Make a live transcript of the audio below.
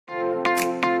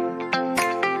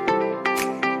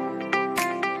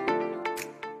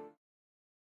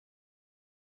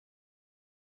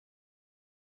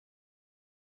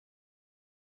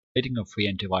rating of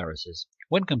free antiviruses.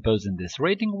 When composing this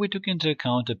rating, we took into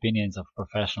account opinions of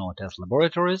professional test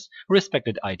laboratories,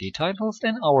 respected IT titles,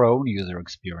 and our own user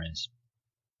experience.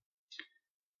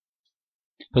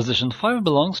 Position 5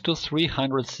 belongs to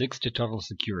 360 Total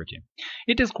Security.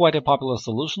 It is quite a popular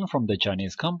solution from the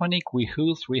Chinese company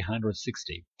Qihu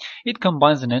 360. It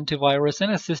combines an antivirus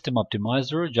and a system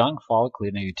optimizer junk file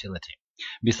cleaner utility.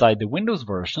 Beside the Windows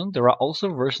version, there are also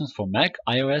versions for Mac,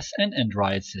 iOS, and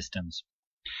Android systems.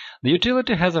 The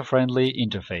utility has a friendly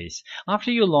interface. After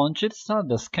you launch it, start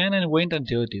the scan and wait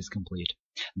until it is complete.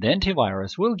 The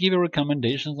antivirus will give you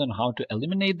recommendations on how to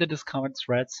eliminate the discovered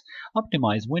threats,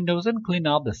 optimize Windows, and clean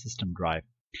up the system drive.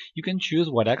 You can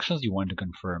choose what actions you want to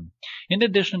confirm. In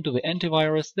addition to the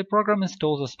antivirus, the program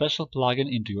installs a special plugin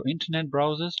into your internet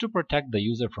browsers to protect the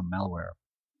user from malware.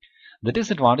 The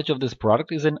disadvantage of this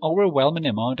product is an overwhelming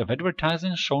amount of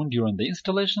advertising shown during the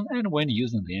installation and when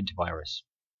using the antivirus.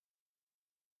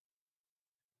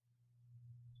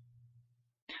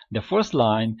 The first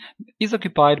line is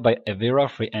occupied by Avira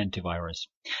Free Antivirus.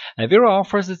 Avira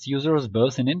offers its users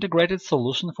both an integrated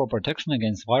solution for protection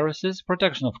against viruses,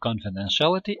 protection of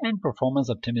confidentiality, and performance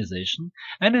optimization,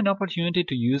 and an opportunity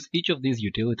to use each of these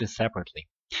utilities separately.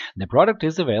 The product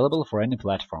is available for any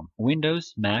platform: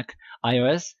 Windows, Mac,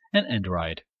 iOS, and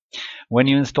Android. When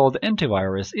you install the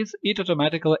antivirus, it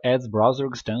automatically adds browser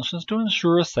extensions to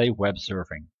ensure safe web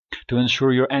surfing. To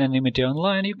ensure your anonymity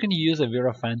online, you can use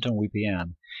Avira Phantom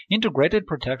VPN. Integrated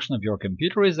protection of your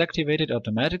computer is activated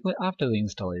automatically after the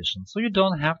installation, so you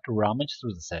don't have to rummage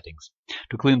through the settings.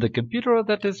 To clean the computer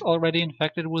that is already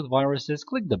infected with viruses,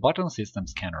 click the button System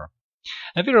Scanner.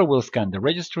 Avira will scan the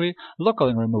registry, local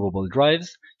and removable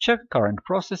drives, check current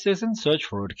processes, and search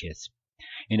for rootkits.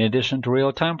 In addition to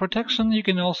real-time protection, you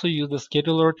can also use the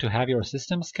scheduler to have your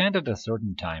system scanned at a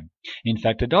certain time.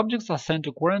 Infected objects are sent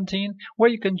to quarantine, where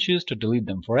you can choose to delete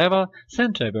them forever,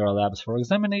 send to Avira Labs for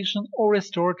examination, or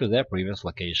restore to their previous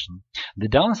location. The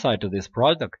downside to this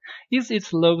product is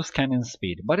its low scanning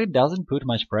speed, but it doesn't put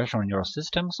much pressure on your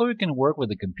system, so you can work with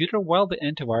the computer while the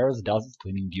antivirus does its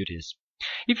cleaning duties.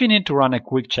 If you need to run a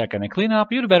quick check and a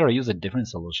cleanup, you'd better use a different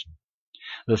solution.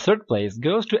 The third place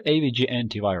goes to AVG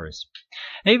Antivirus.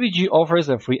 AVG offers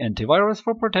a free antivirus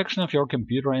for protection of your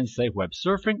computer and safe web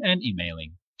surfing and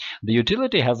emailing. The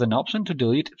utility has an option to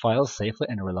delete files safely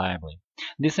and reliably.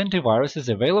 This antivirus is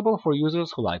available for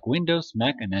users who like Windows,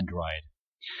 Mac, and Android.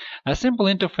 A simple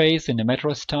interface in a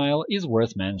Metro style is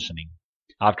worth mentioning.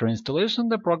 After installation,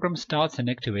 the program starts and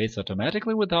activates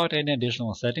automatically without any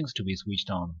additional settings to be switched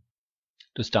on.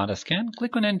 To start a scan,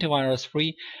 click on Antivirus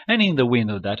Free, and in the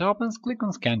window that opens, click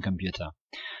on Scan Computer.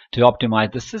 To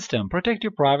optimize the system, protect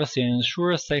your privacy, and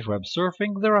ensure safe web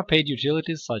surfing, there are paid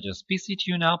utilities such as PC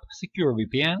TuneUp, Secure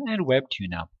VPN, and Web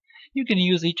TuneUp. You can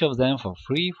use each of them for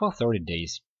free for 30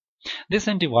 days. This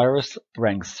antivirus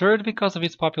ranks third because of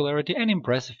its popularity and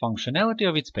impressive functionality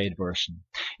of its paid version.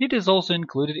 It is also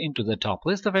included into the top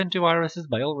list of antiviruses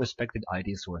by all respected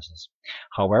IT sources.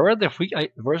 However, the free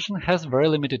version has very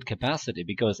limited capacity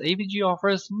because AVG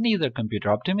offers neither computer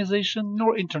optimization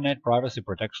nor internet privacy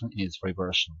protection in its free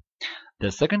version.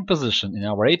 The second position in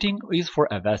our rating is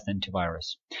for Avast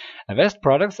Antivirus. Avast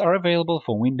products are available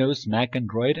for Windows, Mac,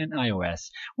 Android, and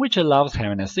iOS, which allows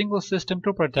having a single system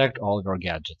to protect all your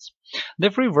gadgets.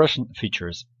 The free version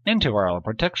features antiviral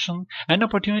protection, an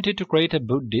opportunity to create a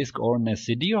boot disk or an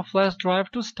CD or flash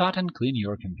drive to start and clean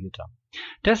your computer,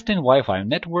 testing Wi-Fi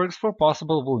networks for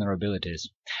possible vulnerabilities,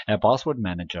 a password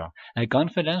manager, a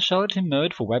confidentiality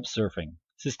mode for web surfing,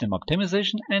 system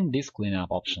optimization, and disk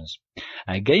cleanup options,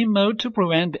 a game mode to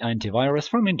prevent the antivirus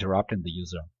from interrupting the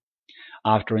user.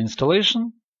 After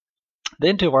installation, the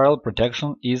antiviral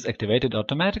protection is activated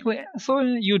automatically, so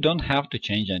you don't have to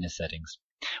change any settings.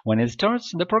 When it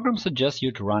starts, the program suggests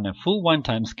you to run a full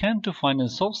one-time scan to find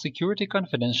and solve security,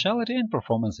 confidentiality, and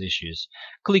performance issues.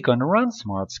 Click on Run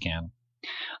Smart Scan.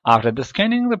 After the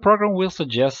scanning, the program will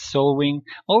suggest solving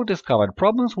all discovered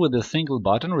problems with a single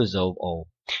button Resolve All.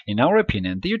 In our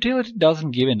opinion, the utility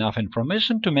doesn't give enough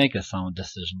information to make a sound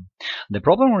decision. The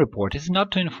problem report is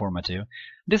not too informative.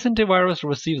 This antivirus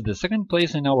receives the second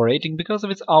place in our rating because of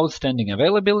its outstanding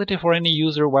availability for any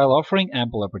user while offering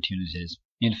ample opportunities.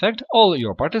 In fact, all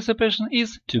your participation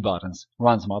is 2 buttons: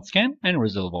 Run Smart Scan and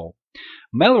Resolve All.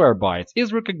 Malwarebytes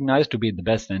is recognized to be the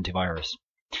best antivirus.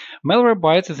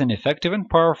 Malwarebytes is an effective and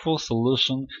powerful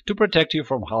solution to protect you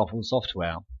from harmful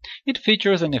software. It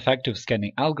features an effective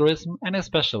scanning algorithm and a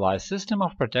specialized system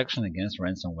of protection against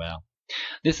ransomware.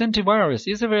 This antivirus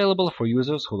is available for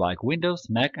users who like Windows,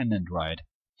 Mac, and Android.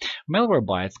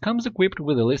 Malwarebytes comes equipped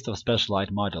with a list of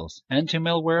specialized modules: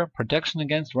 anti-malware, protection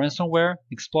against ransomware,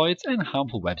 exploits, and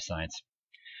harmful websites.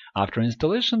 After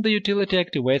installation, the utility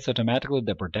activates automatically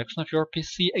the protection of your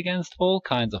PC against all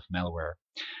kinds of malware.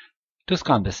 To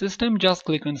scan the system, just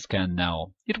click on Scan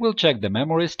Now. It will check the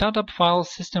memory, startup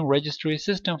files, system registry,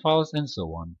 system files, and so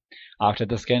on. After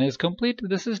the scan is complete,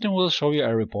 the system will show you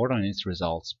a report on its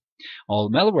results. All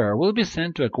malware will be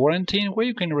sent to a quarantine where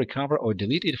you can recover or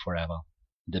delete it forever.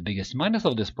 The biggest minus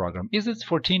of this program is its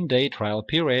 14-day trial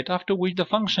period, after which the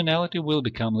functionality will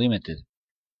become limited.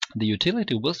 The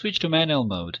utility will switch to manual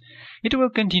mode. It will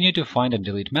continue to find and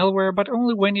delete malware, but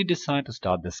only when you decide to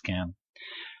start the scan.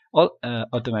 All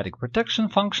automatic protection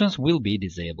functions will be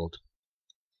disabled.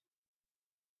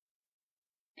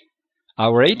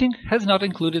 Our rating has not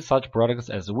included such products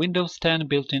as Windows 10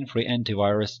 built-in free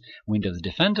antivirus, Windows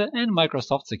Defender, and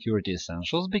Microsoft Security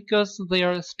Essentials because they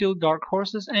are still dark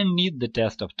horses and need the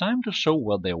test of time to show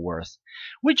what they're worth.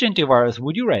 Which antivirus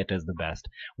would you rate as the best?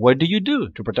 What do you do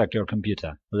to protect your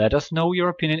computer? Let us know your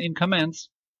opinion in comments.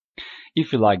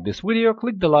 If you liked this video,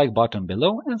 click the like button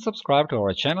below and subscribe to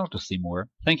our channel to see more.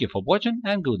 Thank you for watching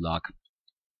and good luck!